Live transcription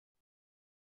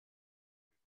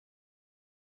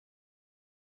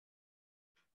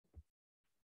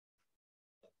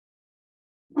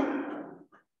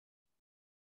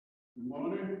Good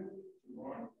morning. Good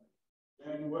morning.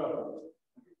 And welcome.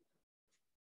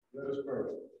 Let us pray.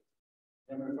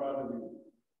 Heavenly Father, we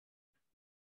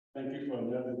thank you for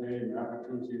another day and the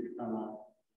opportunity to come out.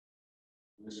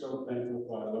 We're so thankful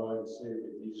for our Lord and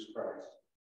Savior, Jesus Christ.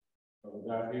 But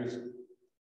without Him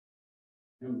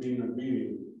being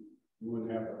obedient, we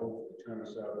wouldn't have the hope of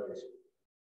eternal salvation.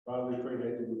 Father, we pray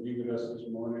that you would be with us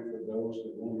this morning for those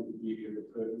that wanted to be here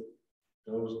but couldn't,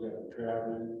 those that are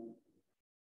traveling,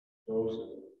 those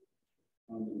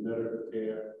that are under medical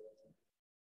care,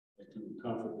 that you would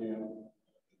comfort them.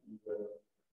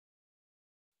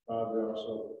 Father,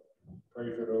 also pray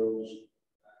for those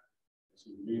that's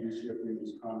in leadership in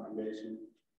this congregation,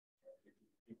 that you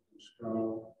keep them strong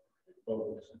and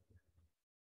focused.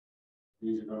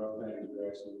 These are all things we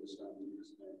ask in the Son of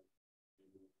Jesus' name.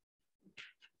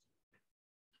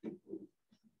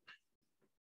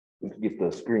 Let's get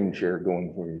the screen share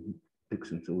going for you,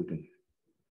 Dixon, so we can.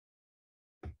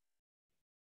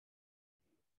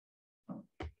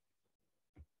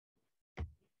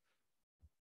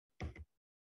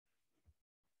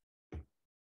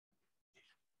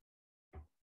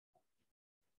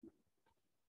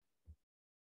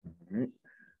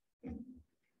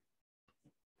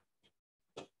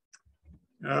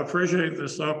 I appreciate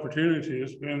this opportunity.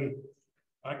 It's been,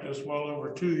 I guess, well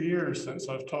over 2 years since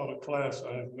I've taught a class.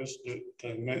 I have missed it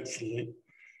immensely.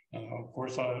 Of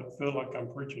course, I feel like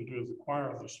I'm preaching to the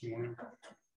choir this morning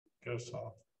because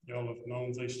y'all have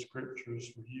known these scriptures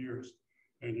for years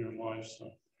in your life, so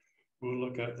we'll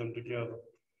look at them together.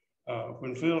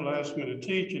 When Phil asked me to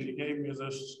teach and he gave me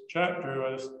this chapter,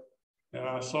 and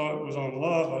I saw it was on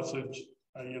love, I said,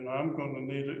 you know, I'm going to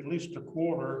need at least a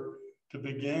quarter to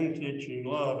begin teaching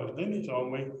love. And then he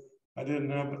told me I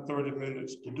didn't have but 30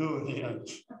 minutes to do it in.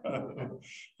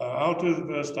 I'll do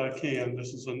the best I can.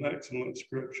 This is an excellent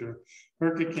scripture.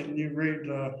 Perky, can you read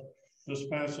this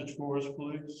passage for us,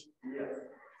 please? Yes.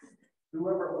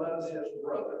 Whoever loves his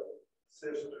brother,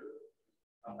 sister,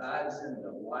 abides in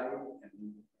the light,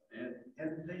 and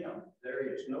in them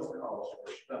there is no cause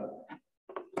for stumbling.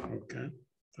 Okay.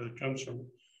 So it comes from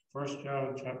 1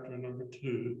 John chapter number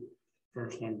 2.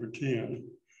 Verse number 10.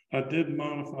 I did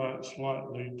modify it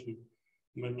slightly to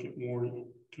make it more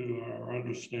to our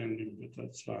understanding, but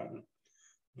that's fine.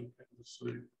 Okay, let's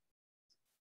see.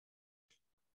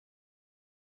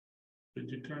 Did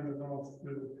you turn it off?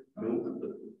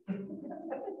 No.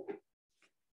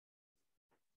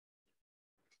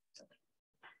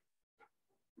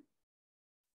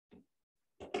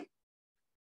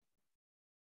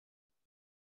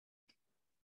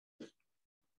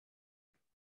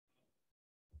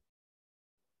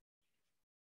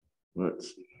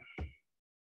 Let's see.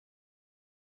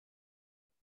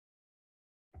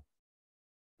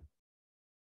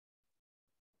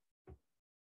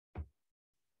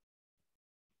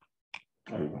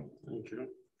 Thank you.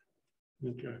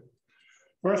 Okay.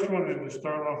 First, I wanted to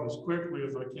start off as quickly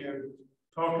as I can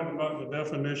talking about the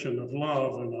definition of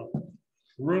love. And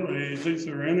really, these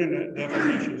are internet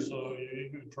definitions, so you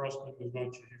can trust them as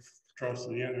much as you trust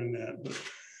the internet. But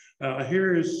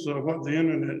here is what the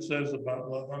internet says about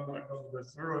love. I'm not going to go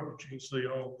through it, but you can see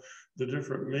all the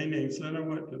different meanings. Then I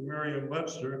went to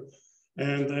Merriam-Webster,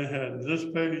 and they had this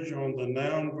page on the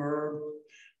noun verb,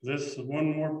 this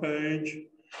one more page,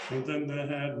 and then they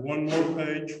had one more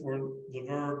page for the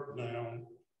verb noun,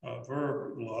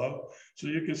 verb love. So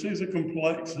you can see the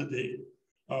complexity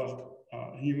of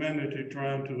humanity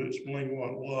trying to explain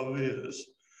what love is.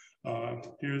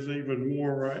 Here's even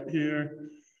more right here.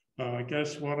 I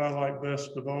guess what I like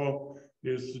best of all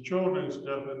is the children's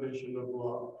definition of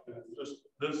love. And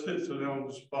this hits it on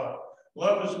the spot.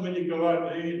 Love is when you go out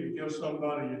to eat and give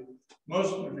somebody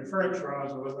most of your French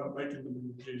fries without making them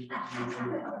in cheese.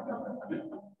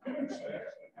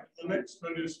 The next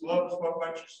one is love is what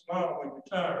makes you smile when you're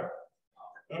tired.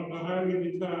 I don't know how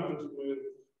many times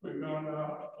we've gone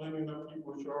out cleaning up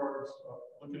people's yards,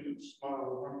 looking at the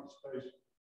smile on his face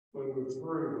when we're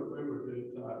through, but we were dead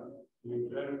tired.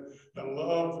 Okay, and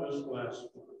love is the last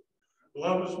one.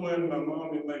 Love is when my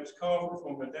mommy makes coffee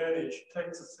for my daddy and she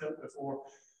takes a sip before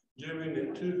giving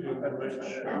it to him to make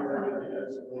sure it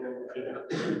is okay.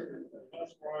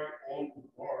 That's right on the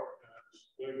mark,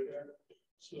 guys. Okay,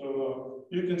 so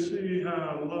you can see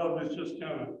how love is just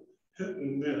kind of hit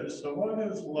and miss. So what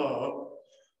is love?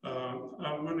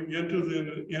 I'm going to get to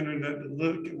the internet to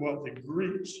look at what the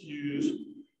Greeks use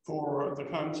for the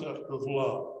concept of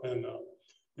love, and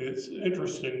it's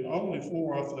interesting. Only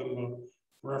 4 of them are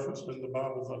referenced in the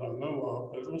Bible that I know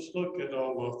of, but let's look at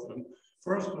all of them.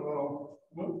 First of all,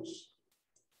 whoops.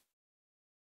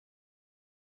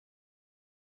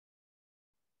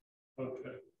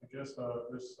 Okay, I guess I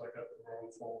got the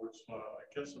wrong forward slide. I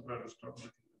guess I better start looking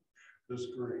at the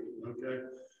screen, okay?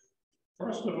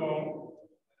 First of all,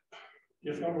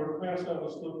 if I were to pass out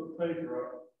a slip of paper,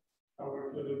 I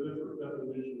would put a different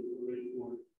definition for each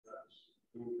one of guys,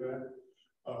 okay?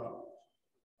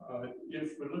 If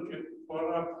we look at what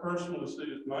I personally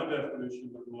see as my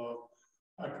definition of love,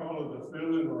 I call it a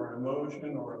feeling or an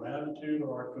emotion or an attitude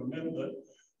or a commitment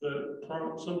that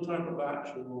prompts some type of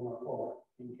action on my part,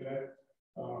 okay?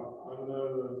 I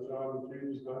know John and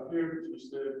Judy's not here, but she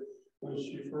said when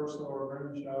she first saw her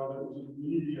grandchild, it was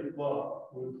immediate love,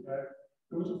 okay?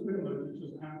 It was a feeling, it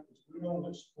just happens. We don't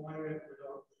explain it, we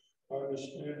don't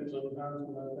understand it. Sometimes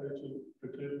when I taste a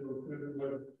particular food,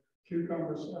 like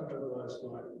cucumber salad last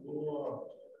night,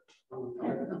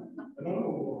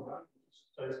 it's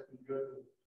tasting good.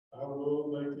 I will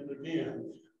make it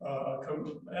again.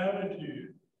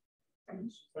 Attitude,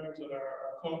 things that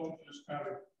our culture just kind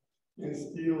of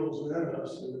instills in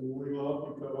us, and we love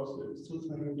because it's the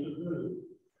thing to do.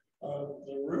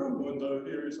 The real one though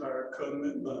here is our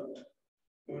commitment.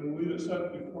 When we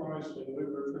accepted Christ and we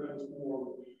were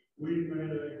transformed, we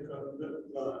made a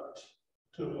commitment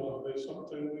to love. It's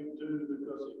something we do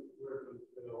because we're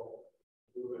compelled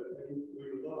to do it, and we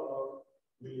love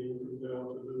being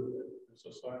compelled to do it. It's a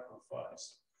sacrifice.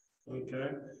 Okay.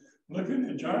 Looking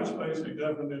at John's basic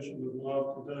definition of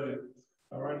love today,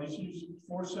 all right, he's used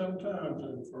 47 times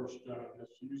in 1 John.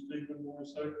 It's used even more in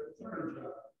 3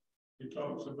 John. He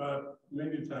talks about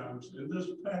many times. In this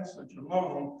passage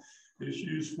alone, it's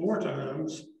used 4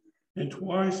 times, and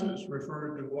twice it's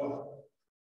referred to what?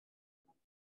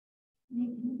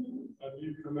 A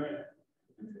new command.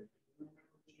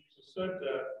 Jesus said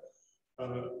that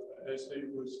as he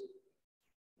was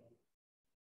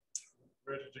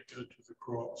ready to go to the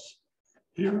cross.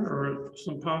 Here are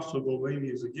some possible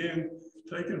meanings. Again,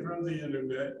 taken from the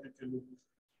internet. You can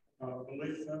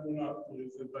believe them or not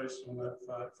believe them based on that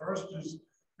fact. First is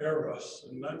eros,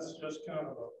 and that's just kind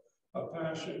of a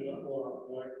passion of love,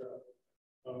 like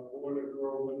a boy and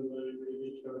girl when they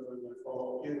meet each other and they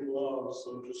fall in love,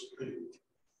 so to speak.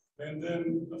 And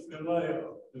then the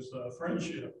phileo is a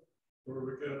friendship, where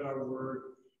we get our word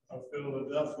of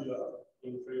Philadelphia,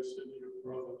 in the city of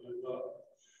brotherly love.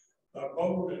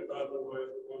 Bolded, by the way,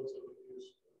 the ones that are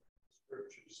used in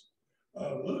scriptures.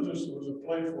 Ludus was a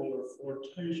playful or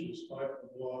flirtatious type of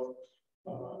love.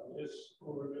 It's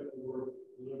where we get the word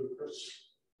ludicrous.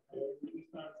 Many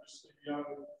times we see young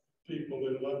people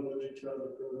in love with each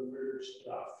other doing weird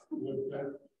stuff.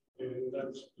 And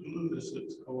that's ludus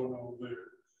that's going on there.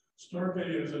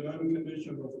 Storge is an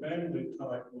unconditional family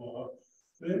type love.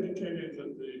 They indicated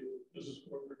that this is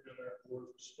where we get our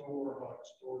word store, like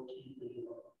storekeeping,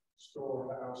 or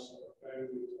storehouse, or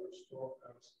family, or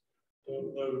storehouse.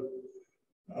 Don't know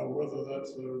whether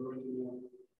that's the original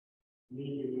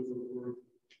meaning of the word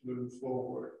moving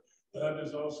forward. That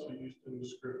is also used in the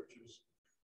scriptures.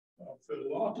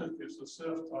 Philotic is a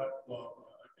self-type love.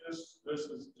 I guess this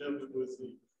is dealing with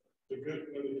the good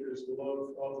one here is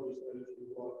love others as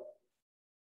you love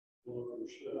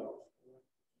yourself.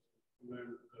 That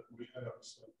we have.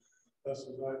 So that's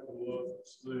the type of love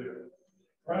that's there.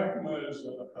 Pragma is a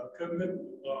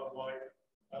commitment love, like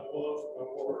I love my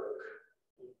work.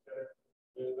 Okay.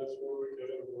 And that's where we get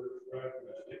our word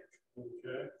pragmatic.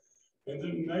 Okay. And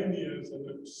then mania is an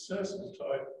obsessive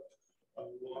type of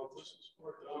love. This is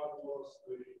where God loves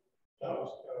the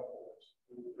Dallas Cowboys.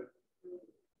 Okay.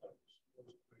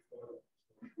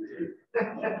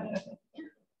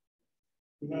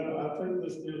 No, I think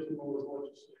this deals more with what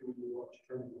you see when you watch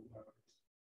tournament matches.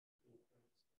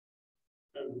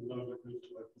 And another good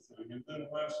type of thing. And then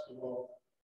last of all,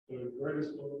 the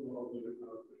greatest love of all that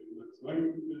that's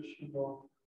unconditional,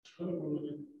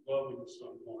 totally loving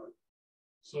someone.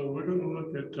 So we're going to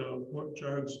look at what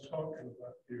John's talking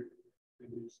about here in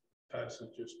these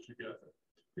passages together.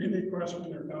 Any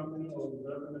question or comment on the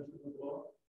definition of love?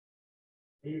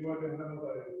 Anybody have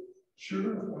a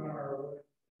surefire way?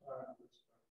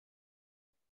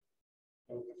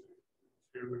 Okay,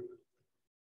 here we go.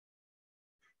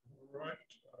 All right.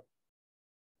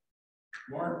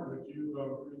 Mark, would you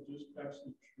read this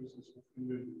passage? This is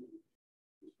familiar.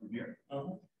 From here.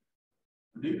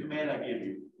 The new command I give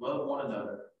you, love one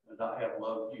another as I have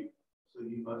loved you, so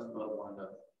you must love one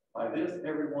another. By this,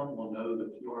 everyone will know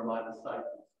that you are my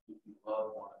disciples if you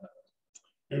love one another.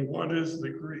 And what is the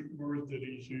Greek word that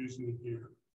he's using here?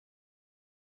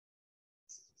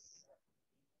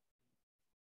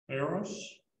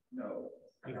 Eros? No.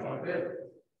 Okay.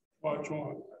 Which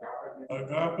one?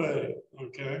 Agape.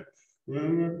 Okay.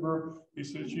 Remember, he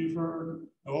says you've heard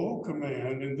the old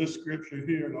command in this scripture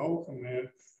here, an old command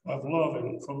of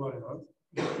loving phileo.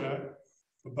 Okay?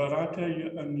 But I tell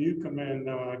you, a new command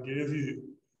now I give you.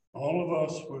 All of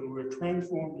us, when we're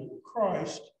transformed into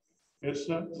Christ,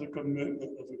 accept the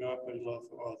commitment of agape love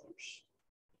for others.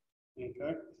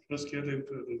 Okay? Let's get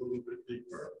into it a little bit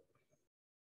deeper.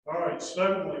 All right,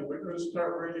 secondly, we're going to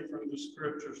start reading from the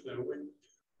scriptures now.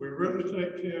 We really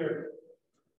take care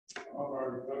of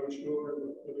our young children,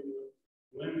 we're putting the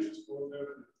limits for them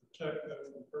to protect them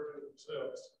from hurting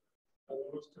themselves. I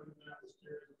was coming down the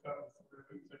stairs a couple of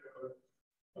weeks ago,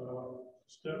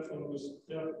 stepped on the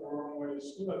step the wrong way,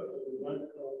 slipped, and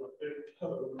landed on my big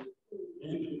toe.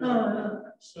 Ended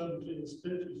up 17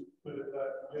 stitches, put it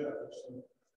back together. So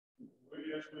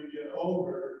as we get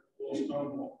older, we'll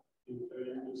stumble. Okay,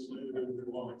 you can see it in your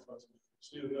life. I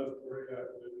see enough break out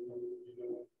that you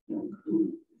know.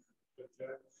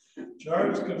 Okay.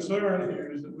 John's concern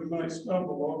here is that we might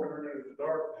stumble walking around in the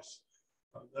darkness.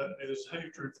 That is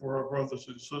hatred for our brothers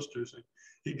and sisters.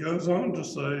 He goes on to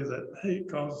say that hate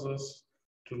causes us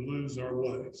to lose our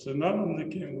way. So not only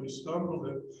can we stumble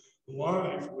in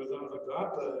life without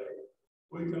agape,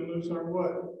 we can lose our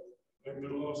way and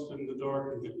get lost in the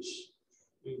darkness.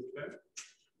 Okay.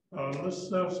 Let's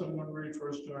have someone read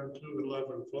 1 John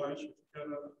 2:11. Flash, if you got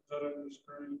that on the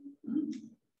screen.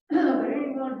 But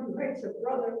anyone who hates a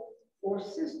brother or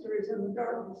sister is in the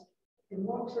darkness and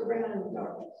walks around in the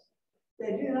darkness.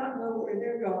 They do not know where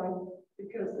they're going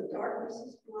because the darkness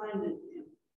has blinded them.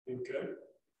 Okay.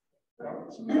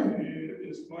 Somebody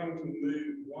explain to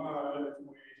me why, if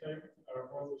we hate our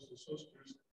brothers and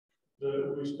sisters,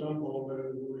 that we stumble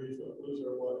and we lose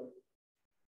our way.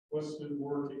 What's the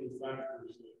working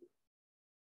factors there?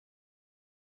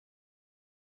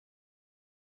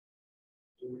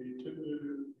 Do we tend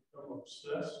to become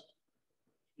obsessed?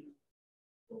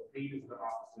 So hate is the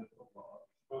opposite of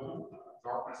love.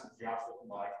 Darkness is the opposite of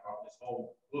light. This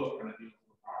whole book kind of deals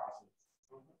with opposites.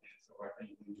 And so I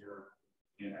think when you're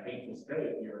in a hateful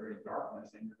state, you're in darkness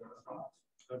and you're going to stumble.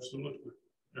 Absolutely.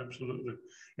 Absolutely.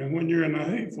 And when you're in a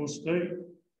hateful state,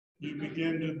 you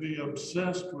begin to be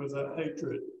obsessed with that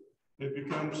hatred. It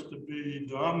becomes to be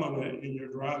dominant in your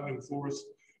driving force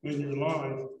in your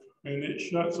life, and it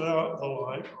shuts out the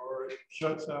light, or it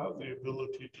shuts out the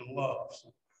ability to love.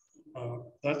 So,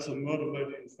 that's a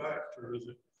motivating factor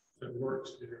that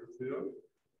works here. Phil?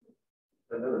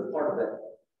 Another part of that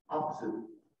opposite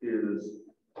is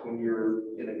when you're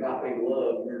in agape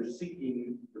love, you're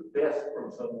seeking the best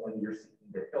from someone, you're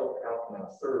seeking to help, out, and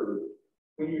serve.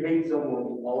 When you hate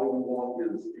someone, all you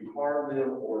want is to harm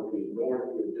them or to ignore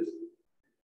them, to just,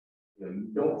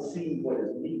 you don't see what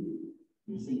is needed.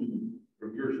 You see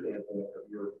from your standpoint of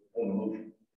your own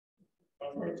emotion.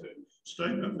 I've heard the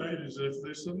statement made is if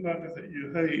there's somebody that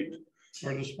you hate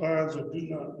or despise or do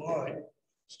not like,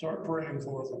 start praying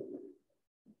for them.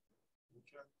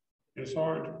 Okay. It's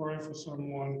hard to pray for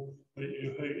someone that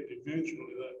you hate.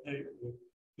 Eventually that hate will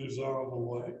dissolve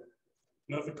away.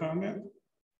 Another comment?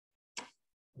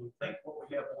 I think what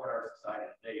we have more in our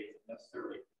society today isn't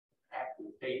necessarily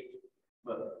active hate,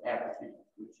 but apathy,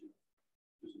 which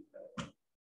is bad.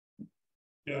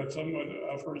 Yeah,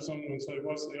 I've heard someone say,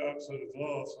 what's the opposite of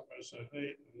love? Somebody said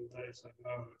hate, and they said,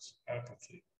 no, it's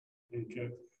apathy. Okay.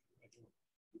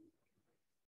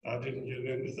 I didn't get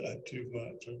into that too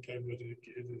much, okay, but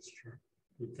it is true.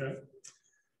 Okay.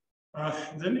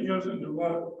 Then he goes into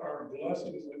what our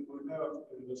blessings that we have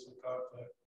in this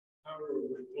context. How are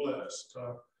we blessed?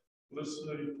 Let's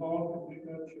see, Paul, have you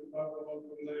got your Bible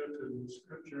open there to the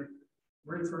scripture?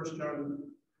 Read 1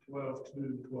 John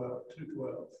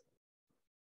 2:12.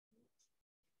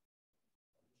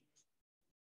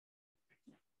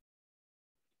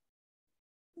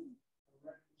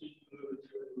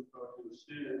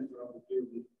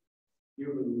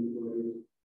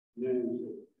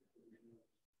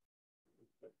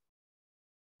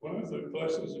 One of the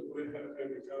blessings that we have in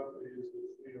the company is that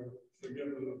we are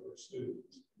forgiven of our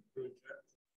sins.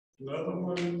 Another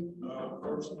one,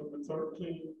 verse number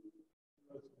 13.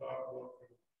 That's the Bible.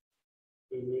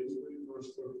 Verse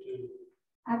 13.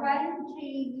 I write unto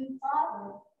you, Father,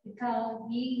 because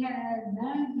ye have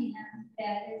known him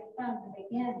that is from the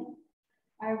beginning.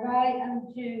 I write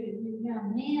unto you,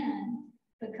 young men,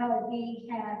 because ye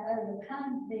have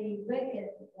overcome the wicked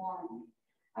one.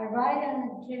 I write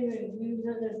unto you,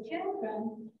 little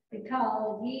children,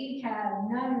 because ye have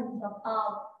known the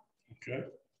Father. Okay,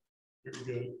 very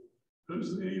good.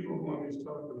 Who's the evil one he's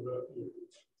talking about here?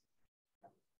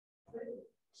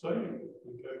 Satan.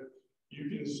 Okay. You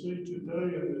can see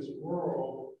today in this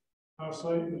world how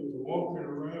Satan is walking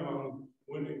around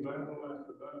winning battle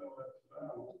after battle after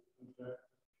battle. Okay.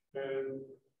 And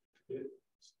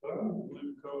it's probably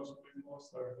because we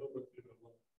lost our ability to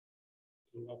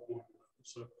love one another.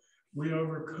 So we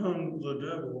overcome the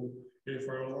devil if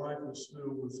our life is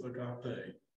filled with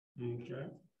agape. Okay.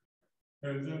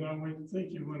 And then I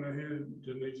think you went ahead,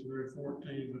 Denise, and read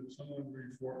 14, but someone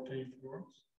read 14 for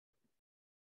us.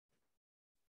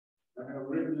 I have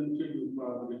written unto you,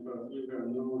 Father, because you have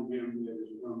known him that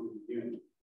is from the beginning.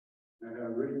 I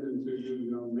have written unto you,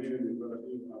 young men, because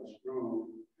you are strong,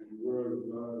 and the word of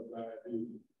God abides in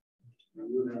you, and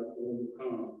you have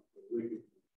overcome the wicked.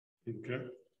 Okay.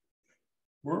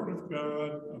 Word of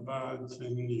God abides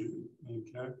in you.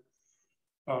 Okay.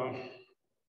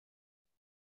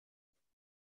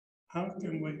 How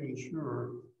can we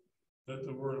ensure that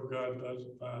the word of God does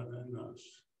abide in us?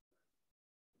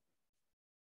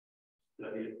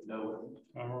 Study it, know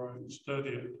it. All right, study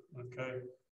it. Okay.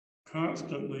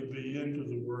 Constantly be into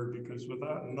the word, because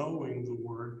without knowing the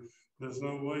word, there's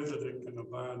no way that it can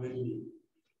abide in you.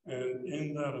 And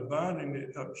in that abiding,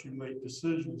 it helps you make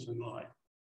decisions in life.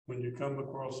 When you come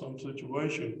across some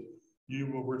situation, you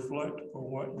will reflect on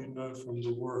what you know from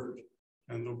the word,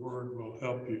 and the word will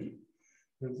help you.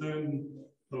 And then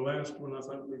the last one, I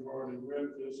think we've already read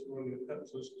this one, it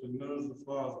helps us to know the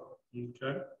Father.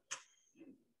 Okay.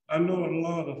 I know a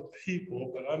lot of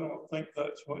people, but I don't think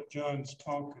that's what John's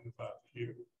talking about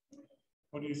here.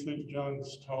 What do you think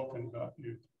John's talking about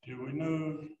here? Do we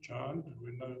know John? Do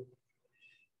we know?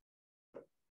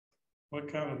 What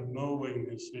kind of knowing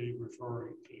is he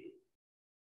referring to?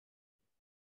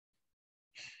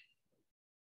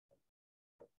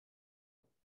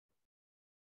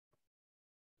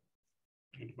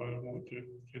 Anybody want to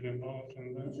get involved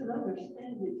in that? It's an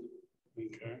understanding.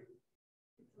 Okay.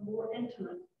 It's a more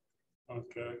intimate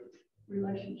Okay.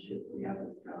 relationship we have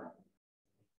with God.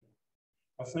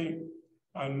 I think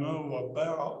I know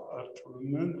about a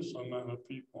tremendous amount of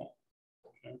people.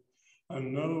 Okay. I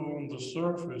know on the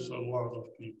surface a lot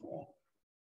of people,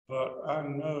 but I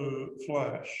know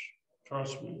flesh.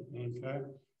 Trust me. Okay.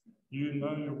 You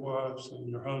know your wives and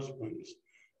your husbands.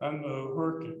 I know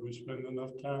Herky. We spend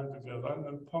enough time together. I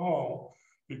know Paul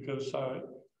because I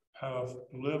have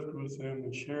lived with them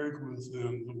and shared with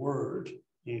them the word.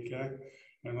 Okay.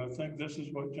 And I think this is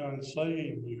what John's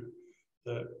saying here,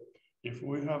 that if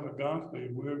we have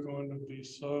agape, we're going to be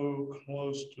so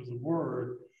close to the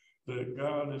word that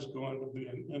God is going to be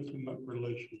an intimate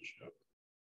relationship.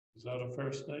 Is that a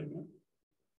fair statement?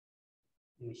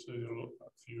 You see a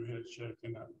few heads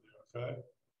shaking out there, okay?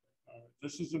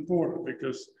 This is important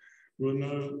because we'll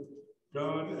know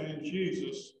God and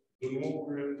Jesus the more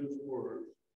we're in this word,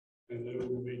 and they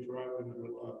will be driving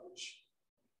our lives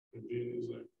and being an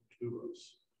example to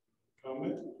us.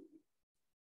 Comment?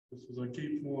 This is a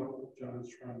key point that John's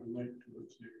trying to make to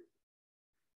us here.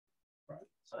 Right.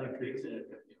 I think Dixon,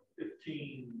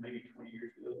 15, maybe 20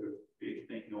 years ago, there's a big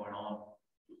thing going on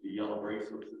with the yellow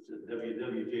bracelets that says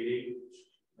WWJD.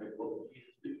 Like, what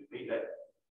Jesus do to me, that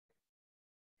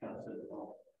kind of says it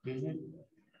all. Mm-hmm.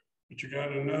 But you got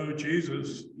to know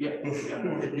Jesus. Yeah, before to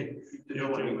know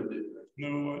what he would do.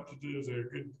 Know what to do there.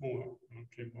 Good point.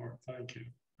 Okay, Mark, thank you.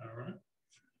 All right.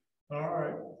 All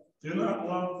right. Do not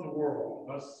love the world.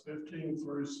 That's 15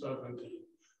 through 17.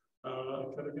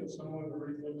 Could I get someone to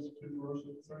read those 3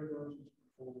 verses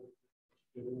before we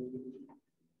get into it?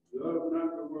 Love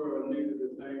not the world, neither the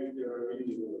things that are in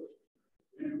the world.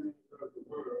 Anything of the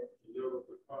world, the love of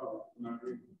the Father, not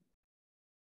real.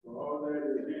 For all that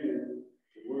is in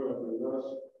the world, the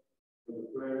lust of the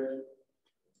flesh,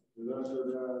 the lust of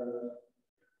the eyes,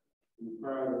 and the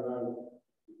pride of life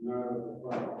is not of the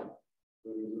Father,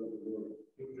 but is of the world.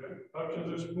 Okay. Up to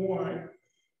this point,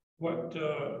 what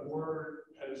word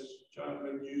has John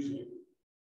been using?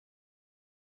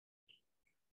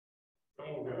 Come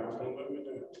on, guys, don't let me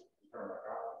down.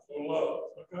 For love,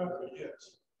 agape, yes.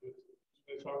 He's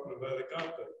been talking about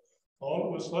agape.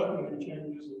 All of a sudden, he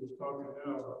changes and he's talking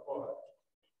now about what?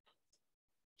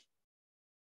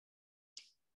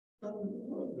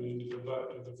 We need to go back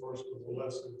to the first of the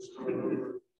lessons. Start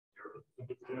over.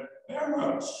 Okay.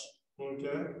 Eros.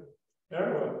 Okay.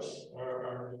 Eros,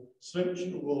 our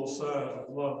sensual side of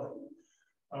loving.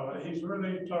 He's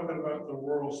really talking about the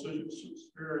world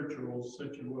spiritual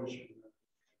situation.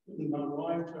 In my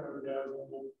lifetime, guys,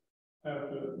 I have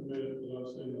to admit that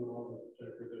I've seen a lot of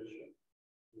degradation.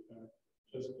 Okay.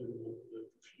 Just in the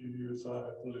few years I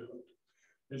have lived.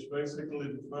 It's basically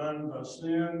defined by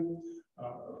sin.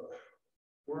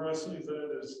 Where I see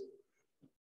that is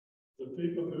the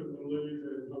people who believe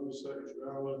in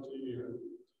homosexuality and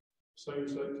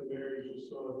same-sex marriage and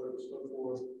so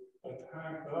forth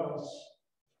attack us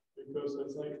because they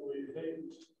think we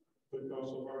hate because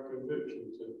of our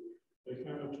convictions. And they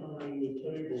kind of turn the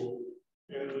table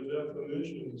and the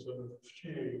definitions have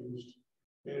changed.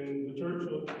 And the church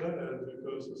looks bad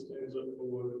because it stands up for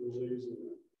what it believes in.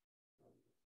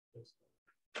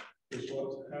 It's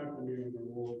what's happening in the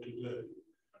world today.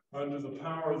 Under the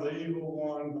power of the evil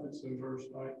one, that's in verse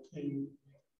 19.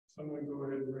 Someone go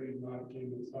ahead and read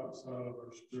 19. It's outside of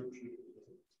our scripture.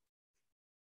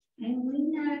 And we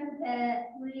know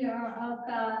that we are of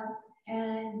God,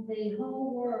 and the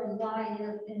whole world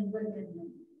lieth in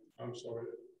wickedness. I'm sorry,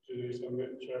 Denise, I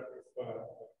meant chapter 5.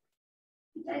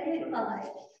 Take it 5.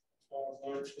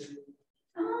 19.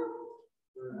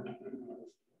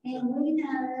 And we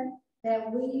know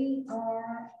that we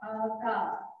are of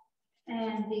God,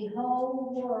 and the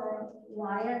whole world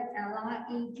lieth,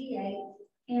 L-I-E-T-H,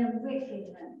 in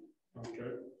wickedness.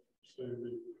 Okay, so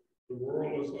the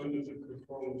world is under the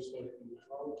control of Satan.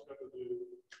 All it's going to do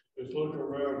is look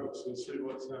around us and see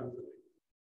what's happening.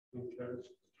 Okay,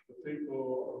 the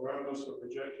people around us are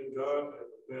rejecting God,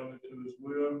 they're rebelling to his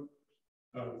will.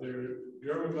 They're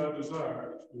driven by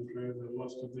desire, okay, the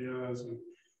lust of the eyes. And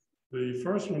the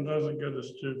first one doesn't get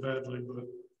us too badly, but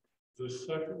the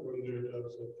second one there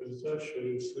does. A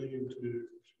possession seem to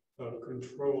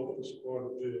control us quite a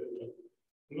bit.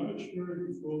 I'm not sure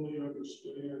you fully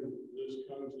understand this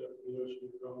concept unless you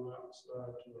come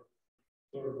outside to a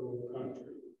third world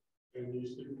country and you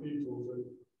see people that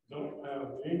don't have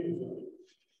anything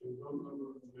and don't know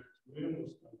where the next meal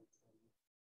is coming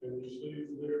from. And you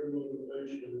see their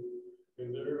motivation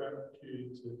and their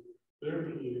attitudes and their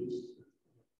beliefs.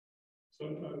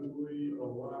 Sometimes we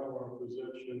allow our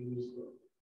possessions, the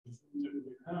things that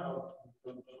we have,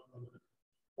 to become dominant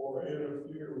or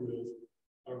interfere with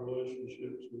our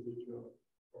relationships with each other.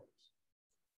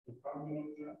 The problem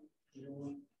with that,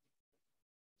 anyone?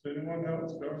 Does anyone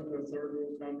else go to a third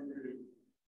world country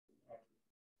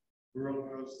and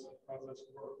realize how this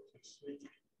works and see?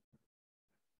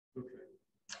 Okay,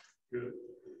 good.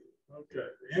 Okay,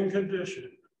 in condition,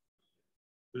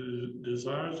 the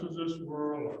desires of this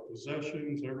world, our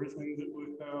possessions, everything that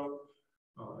we have,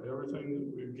 everything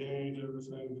that we've gained,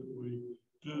 everything that we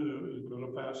do is going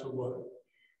to pass away.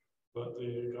 But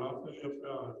the agape of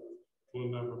God will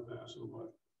never pass away.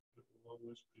 It will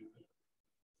always be there.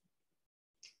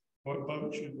 What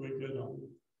boat should we get on?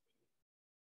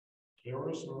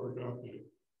 Eros or agape?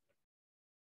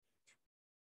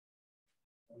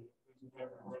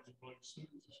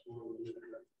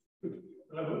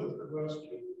 That was the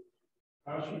question.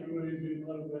 How should we be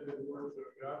motivated to work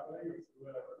through agape or through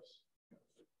Eros?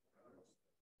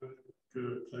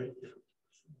 Good, thank you.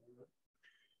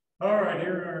 All right,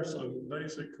 here are some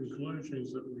basic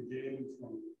conclusions that we gained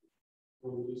from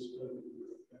this study.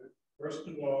 Okay? First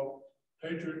of all,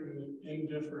 hatred and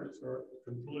indifference are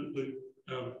completely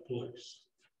out of place.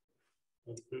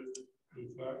 That's good.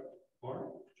 In fact, Mark?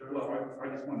 Well, I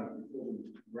just want to, before we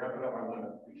wrap it up, I want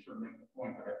to be sure to make the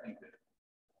point that I think that,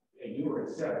 and you already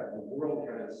said it, the world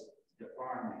has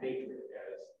defined hatred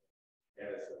as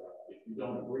if you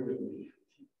don't agree with me,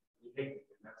 you hate me.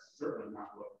 And that's certainly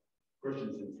not what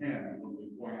Christians intend when we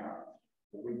point out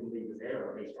what we believe is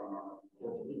error based on our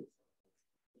core beliefs.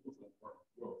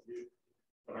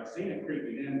 But I've seen it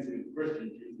creeping into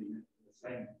Christians using the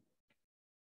same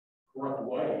corrupt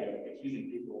way of accusing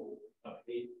people of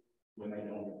hate when they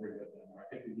don't agree with them. I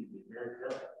think we need to be very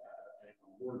careful.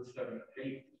 The word study of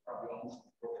hate is probably almost as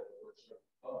important as the word study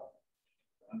of love.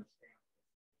 To understand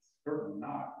it's certainly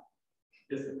not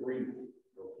disagreement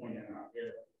or pointing out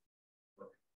error.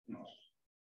 Or, you know,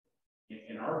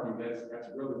 in our view, that's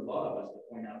really love, is to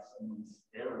point out someone's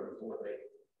error before they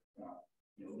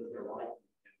live their life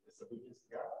in disobedience to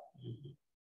God.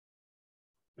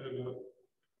 And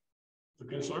the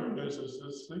concern is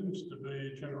this seems to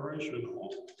be generational.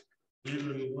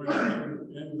 Even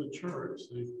in the church,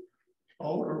 the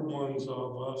older ones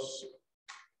of us,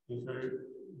 okay,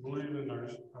 believe in our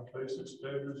basic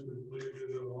standards. We believe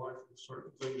in the life that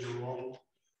certain things are wrong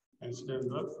and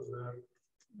stand up for that.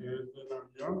 And then our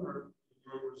younger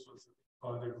members of the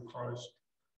body of Christ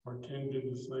are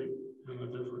tending to think in a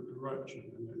different direction,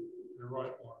 and the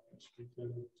right one is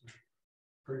beginning to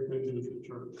creep into the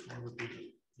church.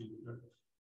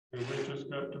 And we just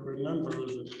got to remember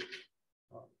that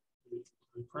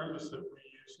the premise that we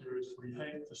use here is we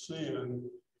hate the sin,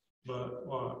 but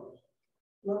what?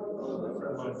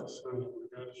 Love the sin. We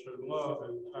got to show love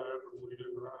in however we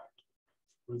interact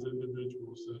with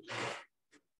individuals that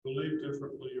believe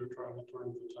differently or try to turn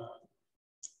the tide.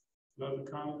 Another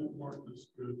comment, Mark, is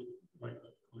good to make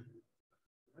that clear.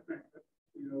 I think,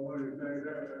 one of the things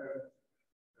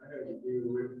I had to deal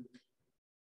with,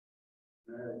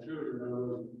 I had children, I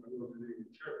wasn't in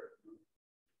the church.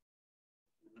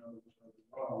 So the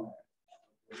problem,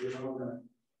 they don't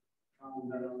calm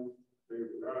down, they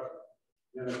were out.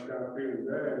 then I started feeling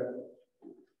bad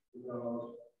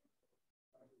because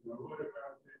what if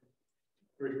I was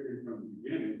Christian from the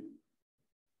beginning?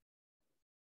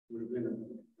 Would have been a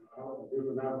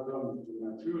different outcome to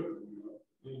my children, you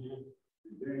know.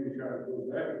 And then you try to go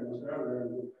back and myself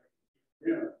and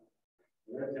yeah.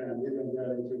 That time they done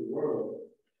got into the world.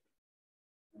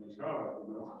 And it's hard,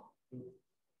 you know.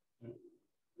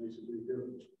 Makes a big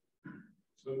difference.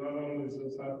 So not only is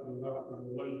this happening out in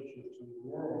relationships in the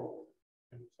world,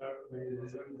 it's happening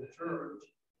within the church,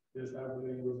 it's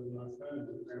happening within my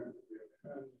family.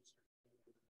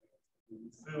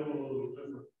 You feel a little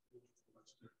different.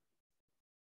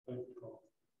 Thank you, Carl.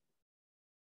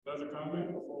 Another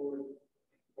comment before we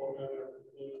get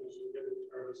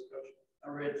into our discussion? I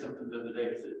read something the other day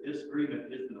that said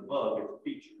disagreement isn't a bug, it's a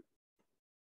feature,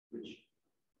 which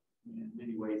in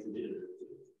many ways it is.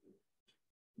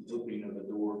 It's opening of the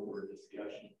door for a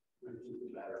discussion. It's just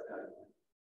a matter of time.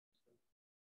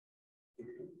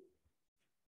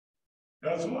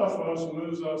 God's love for us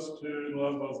moves us to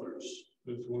love others.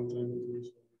 That's one thing that we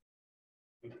say.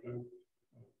 Okay.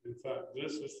 In fact,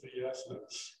 this is the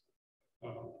essence.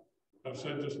 I've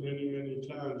said this many, many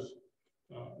times.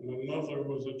 My mother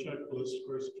was a checklist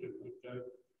Christian, okay?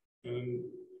 And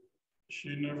she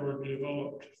never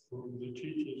developed from the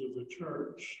teachings of the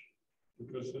church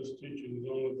because his teachings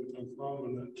only become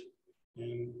prominent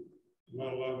in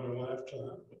not a lot of our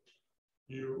lifetime. But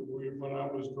when I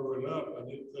was growing up, I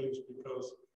did things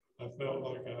because I felt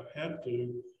like I had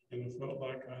to, and I felt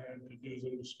like I had to do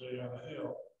them to stay out of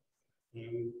hell.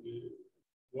 And it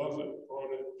wasn't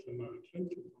brought into my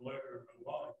attention later in my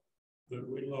life that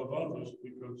we love others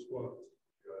because what?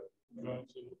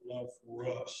 God's love for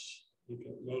us.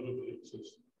 It motivates us.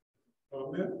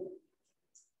 Amen.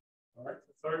 All right,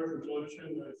 the third conclusion,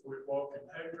 if we walk in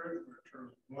hatred, we're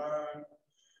turning blind,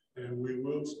 and we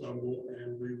will stumble,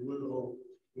 and we will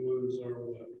lose our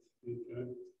way. Okay?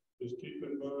 Just keep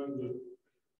in mind that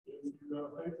if you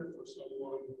got hatred for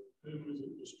someone, who is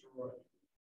it destroying?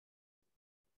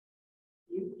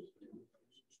 It's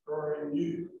destroying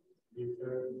you.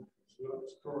 Okay? It's not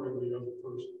destroying the other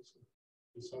person. So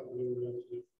it's something we have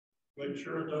to make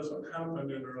sure it doesn't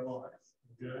happen in our life.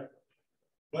 Okay?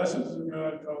 Blessings of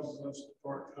God causes us to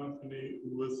part company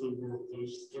with the world.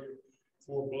 Those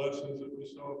 4 blessings that we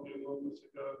saw a few moments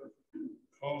ago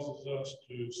causes us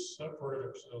to separate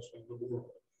ourselves from the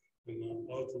world and not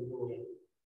love the world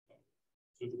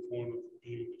to the point of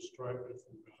being distracted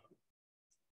from God.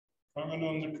 Comment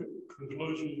on the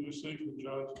conclusions we see from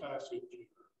John's passage here.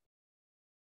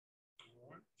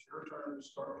 All right, it's your turn to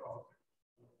start talking.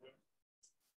 Okay.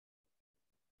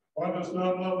 Why does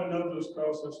not loving others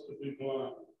cause us to be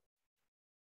blind?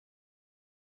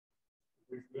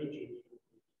 We've mentioned it.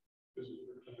 This is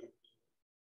your time.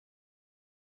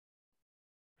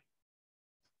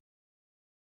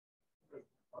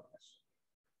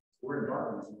 We're in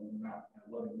darkness and we're not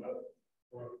loving others.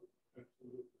 Well,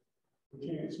 we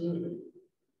can't say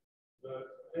that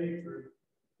hatred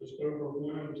just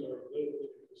overwhelms our ability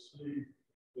to see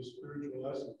the spiritual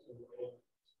essence of our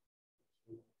lives.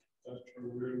 That's true.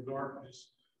 We're in darkness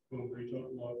when we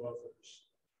don't love others.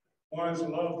 Why is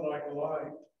love like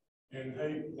light and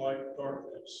hate like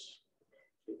darkness?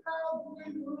 Because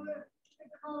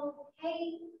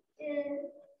hate is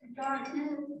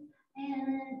darkness,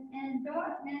 and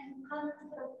darkness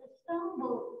causes us to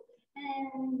stumble. And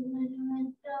when we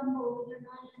stumble, we're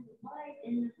not in the light,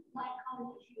 and the light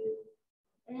causes you.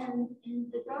 And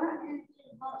the darkness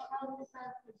is what causes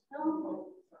us to stumble.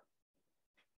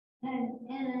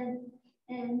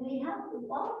 And we have to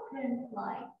walk in the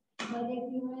light, but if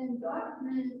you're in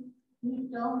darkness, you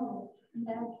stumble, and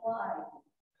that's why.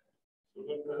 So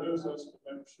it behooves us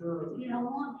to make sure that you don't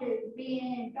want to be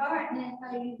in darkness,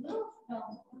 or you will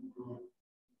stumble.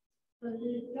 But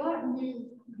the darkness,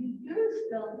 you do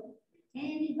stumble.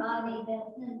 Anybody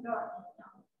that's in darkness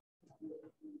stumbles.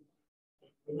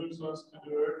 it behooves us to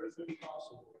do everything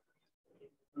possible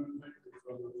to make it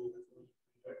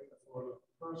for the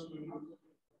person,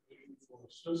 hatred for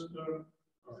a system,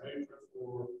 or hatred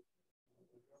for a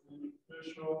government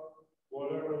official,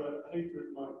 whatever that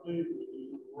hatred might be, we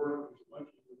need to work as much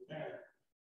as we can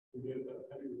to get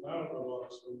that hatred out of our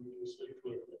lives so we can see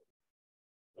clearly.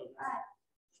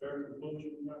 Fair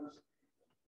conclusion, guys?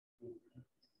 Okay.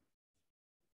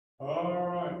 All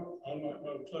right, I'm not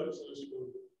going to touch this one.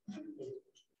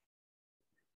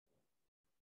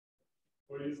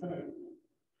 What do you think?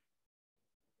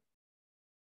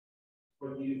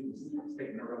 What you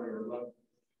stated earlier,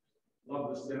 love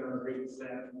the sinner, hate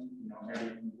sin, how you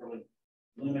can really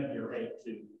limit your hate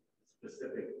to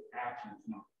specific actions,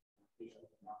 not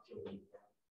children.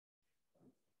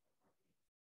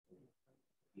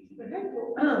 But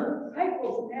hateful, hateful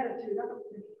is an attitude. I don't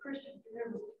think a Christian can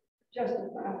ever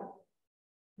justify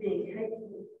being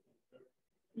hateful.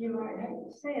 You might hate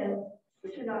the sin,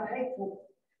 but you're not hateful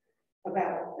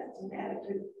about it. That's an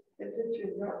attitude that puts you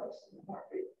in darkness in the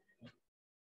heartbeat.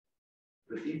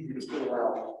 It's easy to pull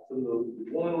out some of the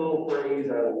one little phrase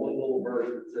out of one little verse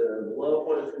that says, love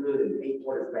what is good and hate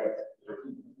what is bad.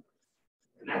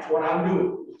 And that's what I'm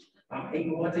doing. I'm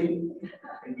hating what's evil.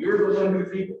 And you're the one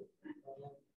who's evil.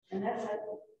 And that's it.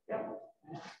 Yep.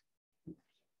 I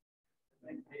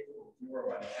think hateful is more of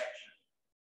an action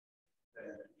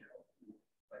than,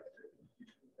 like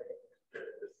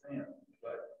the sin.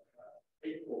 But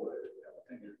hateful, I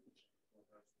think it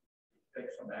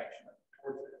takes some action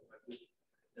towards it. But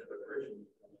as a Christian,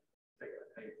 take a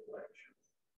hateful action.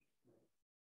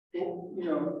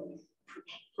 And,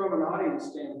 from an audience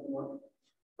standpoint,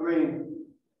 I mean,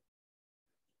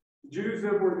 Jews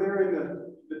that were there in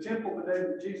the temple the day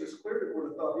that Jesus cleared it would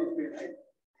have thought he was being hateful.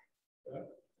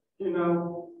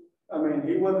 I mean,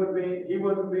 he wasn't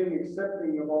being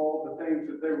accepting of all the things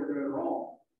that they were doing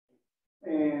wrong.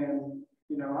 And,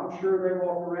 I'm sure they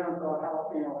walked around and thought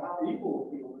how evil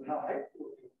it feels and how hateful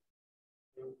it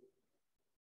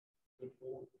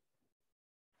feels.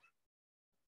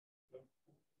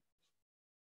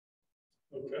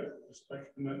 Okay, let's take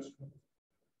the next one.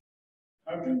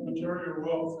 How can material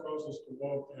wealth cause us to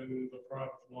walk in the pride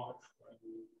of life?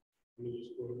 Let me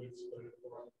just go ahead and say it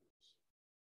for us.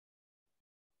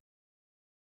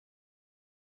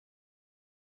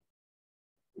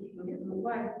 If you get in the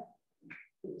way,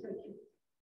 it'll take you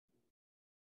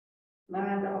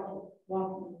mind off of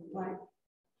walking in the light.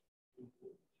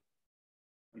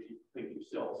 Make you think you're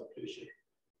self-sufficient.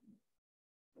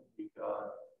 Be God.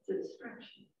 It's a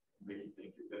distraction. Make you think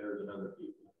you're better than other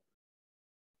people.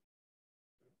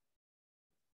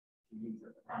 It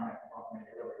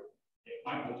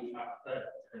might be just not that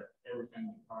everything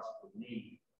you possibly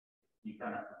need. You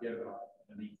kind of forget about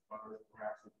the need for others,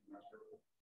 perhaps if you're not sure.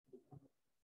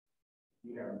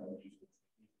 You have no use.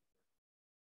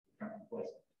 It's kind of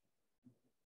pleasant.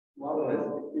 A lot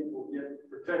of people get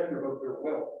protective of their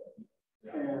wealth,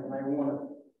 and they want to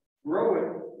grow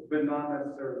it, but not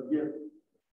necessarily give it.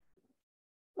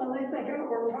 Well, they think I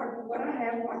work hard for what I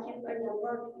have. Why can't they work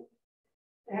hard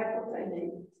to have what they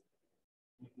need?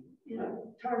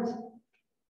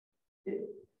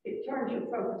 It turns your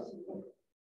focus away.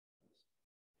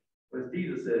 But as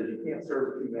Jesus says, you can't serve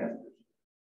two masters.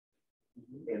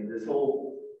 And this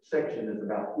whole section is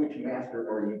about which master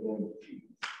are you going to choose?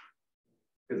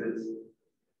 Because it's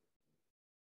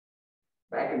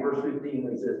back in verse 15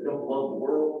 when he says, don't love the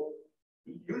world.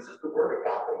 He uses the word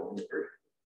agape in the Greek.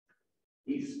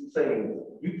 He's saying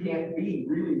you can't be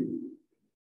really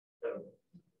a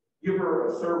giver, a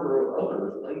server of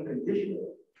others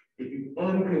unconditionally. If you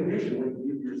unconditionally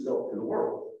give yourself to the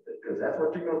world, because that's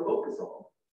what you're going to focus on.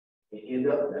 And end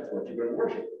up, that's what you're going to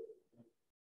worship.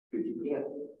 Because you can't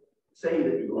say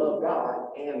that you love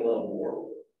God and love the world.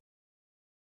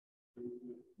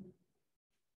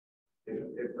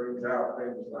 It brings out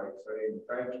things like saying,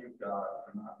 thank you, God,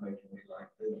 for not making me like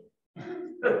them.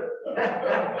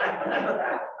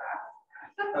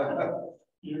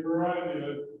 You're right,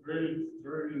 Ed. Very,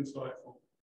 very insightful.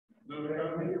 No,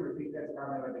 Can you repeat that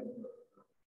comment?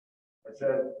 I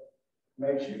said,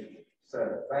 makes you say,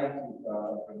 thank you,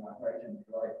 God, for not making me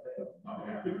like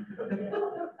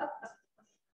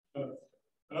them.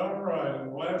 All right,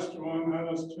 and last one, that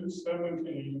is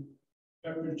 2:17.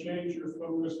 Have you changed your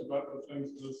focus about the things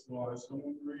of this life?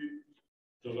 Someone read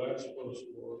the last verse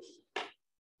for us.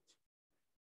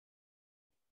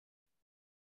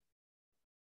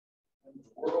 And the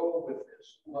world with its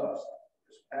lust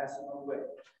is passing away,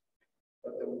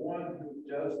 but the one who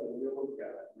does the will of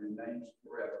God remains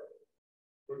forever.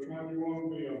 Which one do you want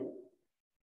to be on?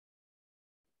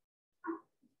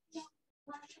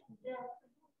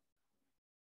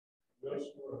 Yes,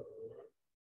 forever.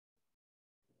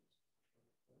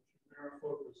 Our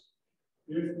focus,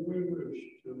 if we wish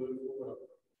to live forever.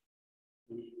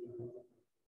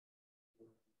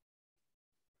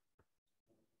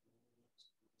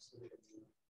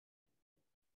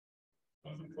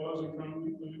 Nothing closing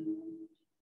comment, please.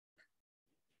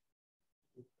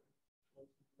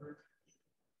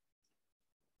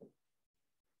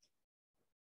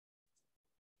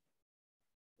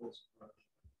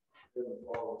 Heavenly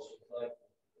Father, so thankful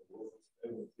that we're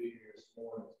able to be here this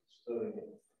morning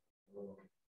studying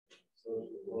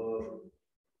such a love and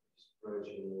spread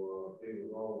your be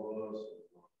with all of us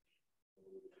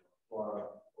and apply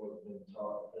what's been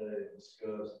taught today and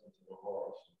discussed into the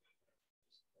hearts.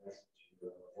 Ask that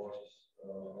you watch us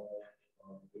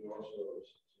do our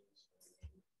service.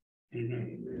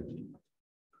 Amen.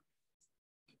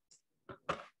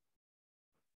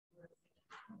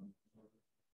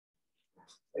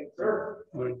 Thanks, sir.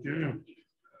 Thank you.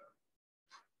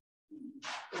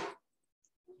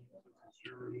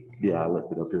 Yeah, I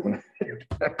left it up here when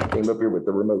I came up here with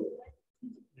the remote.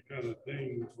 You got a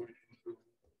thing.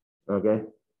 Okay.